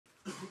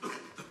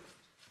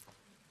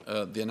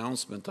the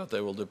announcement that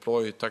they will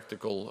deploy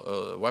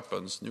tactical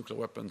weapons, nuclear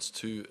weapons,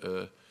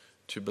 to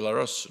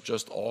Belarus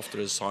just after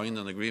they signed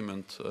an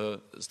agreement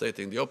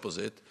stating the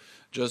opposite,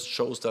 just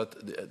shows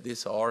that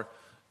these are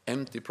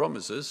empty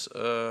promises,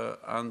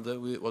 and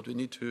what we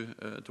need to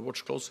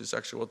watch closely is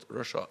actually what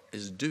Russia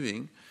is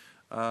doing,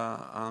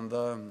 and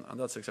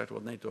that's exactly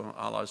what NATO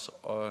allies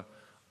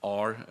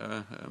are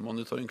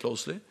monitoring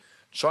closely.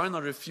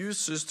 China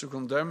refuses to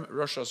condemn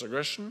Russia's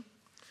aggression.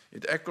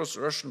 It echoes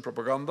Russian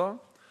propaganda,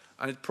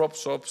 and it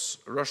props up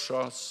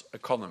Russia's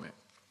economy.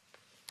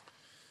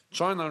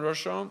 China and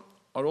Russia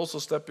are also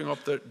stepping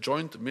up their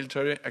joint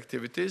military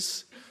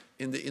activities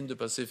in the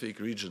Indo-Pacific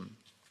region.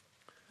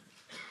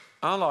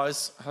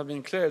 Allies have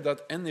been clear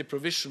that any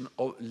provision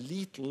of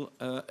lethal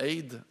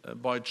aid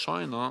by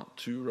China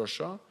to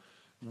Russia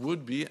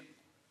would be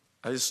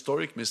a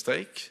historic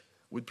mistake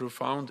with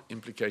profound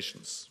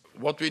implications.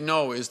 What we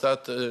know is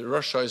that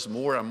Russia is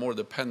more and more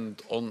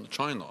dependent on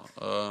China.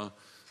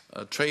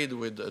 Trade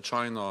with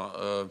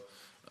China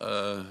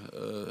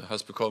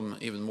has become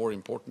even more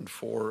important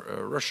for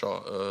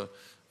Russia,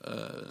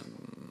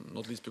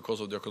 not least because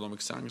of the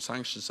economic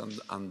sanctions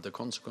and the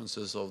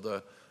consequences of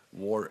the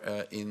war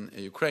in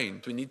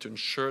Ukraine. We need to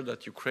ensure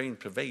that Ukraine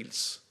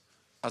prevails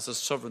as a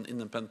sovereign,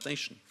 independent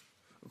nation.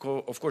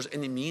 Of course,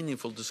 any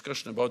meaningful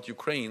discussion about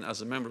Ukraine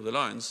as a member of the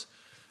alliance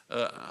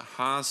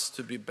has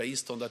to be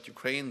based on that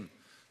Ukraine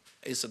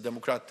is a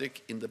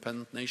democratic,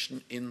 independent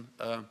nation in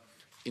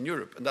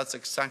Europe, and that's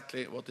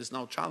exactly what is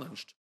now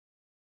challenged.